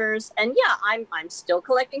signatures, and yeah, I'm still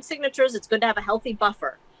collecting signatures. It's good to have a healthy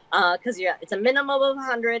buffer, because it's a minimum of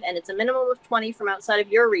 100 and it's a minimum of 20 from outside of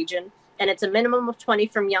your region, and it's a minimum of 20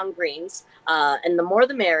 from Young Greens, and the more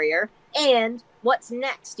the merrier. And what's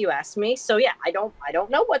next, you asked me. So yeah, I don't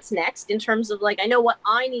know what's next in terms of, like, I know what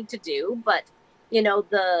I need to do, but you know,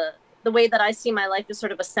 the way that I see my life is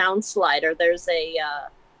sort of a sound slider. There's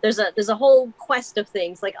a whole quest of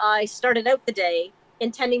things. Like, I started out the day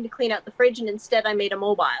intending to clean out the fridge, and instead I made a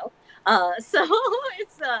mobile. So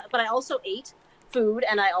it's but I also ate food,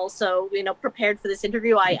 and I also, you know, prepared for this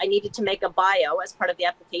interview. I needed to make a bio as part of the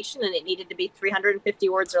application, and it needed to be 350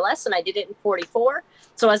 words or less, and I did it in 44.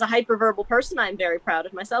 So as a hyperverbal person, I'm very proud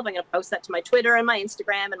of myself. I'm going to post that to my Twitter and my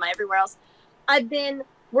Instagram and my everywhere else. I've been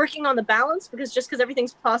working on the balance, because just because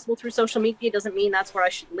everything's possible through social media doesn't mean that's where I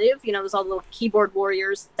should live. You know, there's all the little keyboard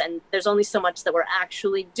warriors, and there's only so much that we're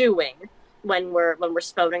actually doing when we're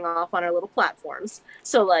spouting off on our little platforms.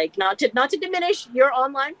 So, like, not to diminish your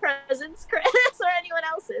online presence, Chris, or anyone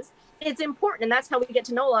else's. It's important, and that's how we get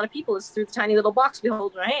to know a lot of people, is through the tiny little box we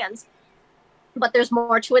hold in our hands. But there's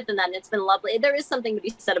more to it than that, and it's been lovely. There is something to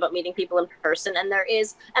be said about meeting people in person, and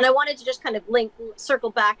I wanted to just kind of circle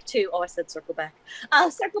back to what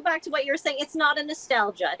you were saying. It's not a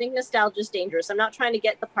nostalgia. I think nostalgia is dangerous. I'm not trying to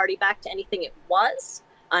get the party back to anything it was.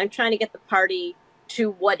 I'm trying to get the party to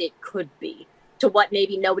what it could be, to what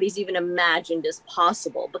maybe nobody's even imagined is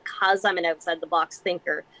possible, because I'm an outside the box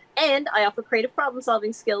thinker. And I offer creative problem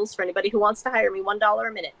solving skills for anybody who wants to hire me. $1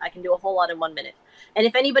 a minute. I can do a whole lot in 1 minute. And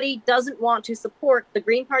if anybody doesn't want to support the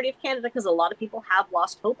Green Party of Canada, because a lot of people have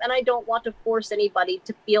lost hope, and I don't want to force anybody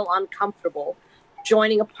to feel uncomfortable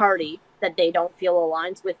joining a party that they don't feel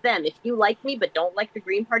aligns with them. If you like me but don't like the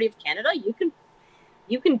Green Party of Canada, you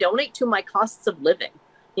can donate to my costs of living.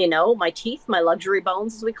 You know, my teeth, my luxury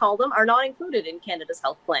bones, as we call them, are not included in Canada's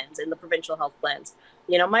health plans, in the provincial health plans.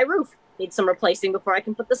 You know, my roof needs some replacing before I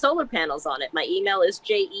can put the solar panels on it. My email is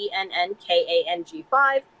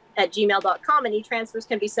jennkang5@gmail.com, and e-transfers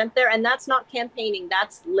can be sent there. And that's not campaigning,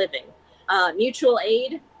 that's living. Mutual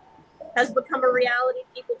aid has become a reality.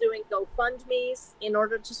 People doing GoFundMes in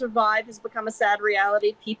order to survive has become a sad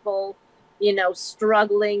reality. People, you know,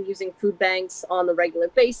 struggling, using food banks on the regular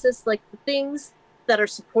basis. Like, the things that are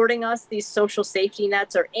supporting us, these social safety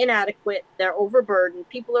nets, are inadequate. They're overburdened.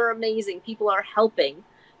 People are amazing. People are helping.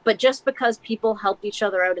 But just because people helped each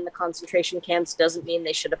other out in the concentration camps doesn't mean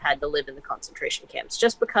they should have had to live in the concentration camps.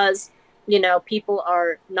 Just because, you know, people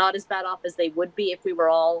are not as bad off as they would be if we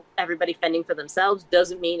were everybody fending for themselves,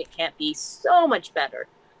 doesn't mean it can't be so much better.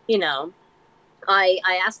 You know, I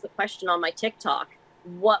asked the question on my TikTok,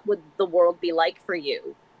 what would the world be like for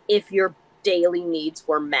you if your daily needs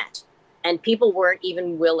were met? And people weren't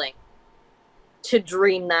even willing to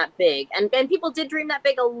dream that big. And people did dream that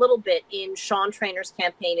big a little bit in Sean Trainor's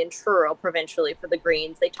campaign in Truro provincially for the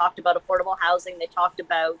Greens. They talked about affordable housing. They talked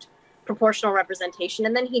about proportional representation.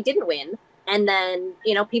 And then he didn't win. And then,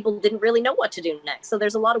 you know, people didn't really know what to do next. So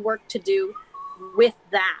there's a lot of work to do with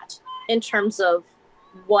that in terms of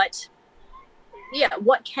what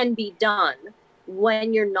can be done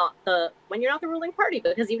when you're not the ruling party.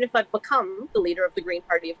 Because even if I've become the leader of the Green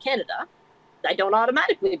Party of Canada, I don't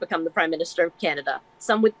automatically become the Prime Minister of Canada.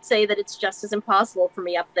 Some would say that it's just as impossible for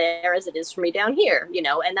me up there as it is for me down here, you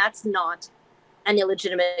know, and that's not an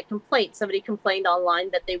illegitimate complaint. Somebody complained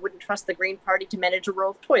online that they wouldn't trust the Green Party to manage a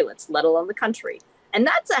row of toilets, let alone the country. And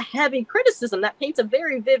that's a heavy criticism. That paints a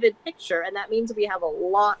very vivid picture, and that means we have a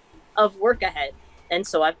lot of work ahead. And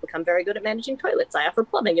so I've become very good at managing toilets. I offer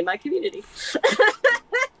plumbing in my community.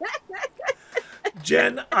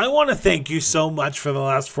 Jenn, I want to thank you so much for the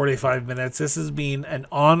last 45 minutes. This has been an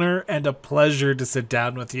honor and a pleasure to sit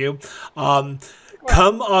down with you.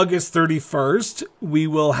 Come August 31st, we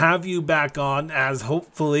will have you back on as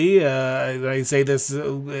hopefully, I say this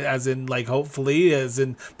as in like hopefully, as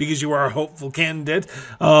in because you are a hopeful candidate,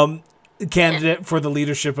 for the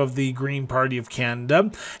leadership of the Green Party of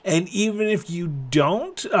Canada. And even if you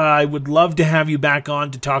don't, I would love to have you back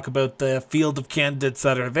on to talk about the field of candidates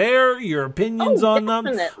that are there, your opinions on them.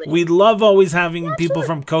 We love always having people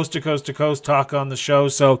from coast to coast to coast talk on the show.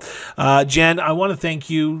 So, Jenn, I want to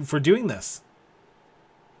thank you for doing this.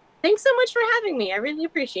 Thanks so much for having me. I really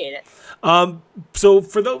appreciate it. So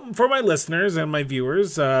for my listeners and my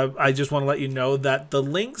viewers, I just want to let you know that the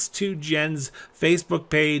links to Jenn's Facebook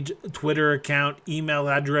page, Twitter account, email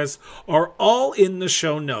address are all in the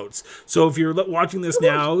show notes. So if you're watching this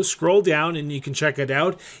now, scroll down and you can check it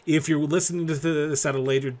out. If you're listening to this at a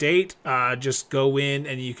later date, just go in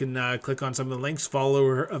and you can click on some of the links,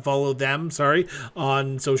 follow them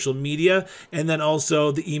on social media, and then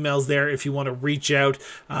also the emails there if you want to reach out.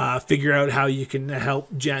 Figure out how you can help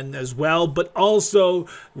Jenn as well. But also,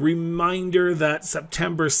 reminder that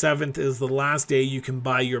September 7th is the last day you can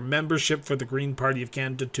buy your membership for the Green Party of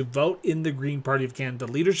Canada to vote in the Green Party of Canada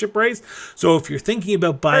leadership race. So if you're thinking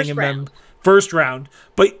about buying First round,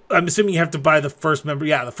 but I'm assuming you have to buy the first member.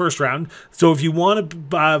 Yeah, the first round. So if you want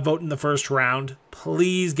to vote in the first round,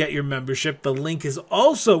 please get your membership. The link is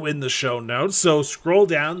also in the show notes. So scroll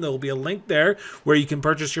down. There will be a link there where you can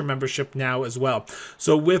purchase your membership now as well.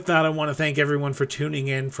 So with that, I want to thank everyone for tuning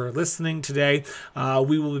in, for listening today.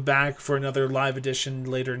 We will be back for another live edition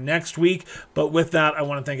later next week. But with that, I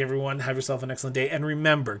want to thank everyone. Have yourself an excellent day. And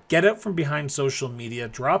remember, get out from behind social media.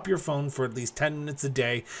 Drop your phone for at least 10 minutes a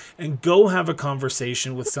day and go have a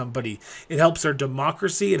conversation with somebody. It helps our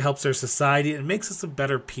democracy. It helps our society. It makes us a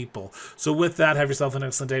better people. So with that, have yourself an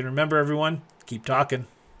excellent day. And remember, everyone, keep talking.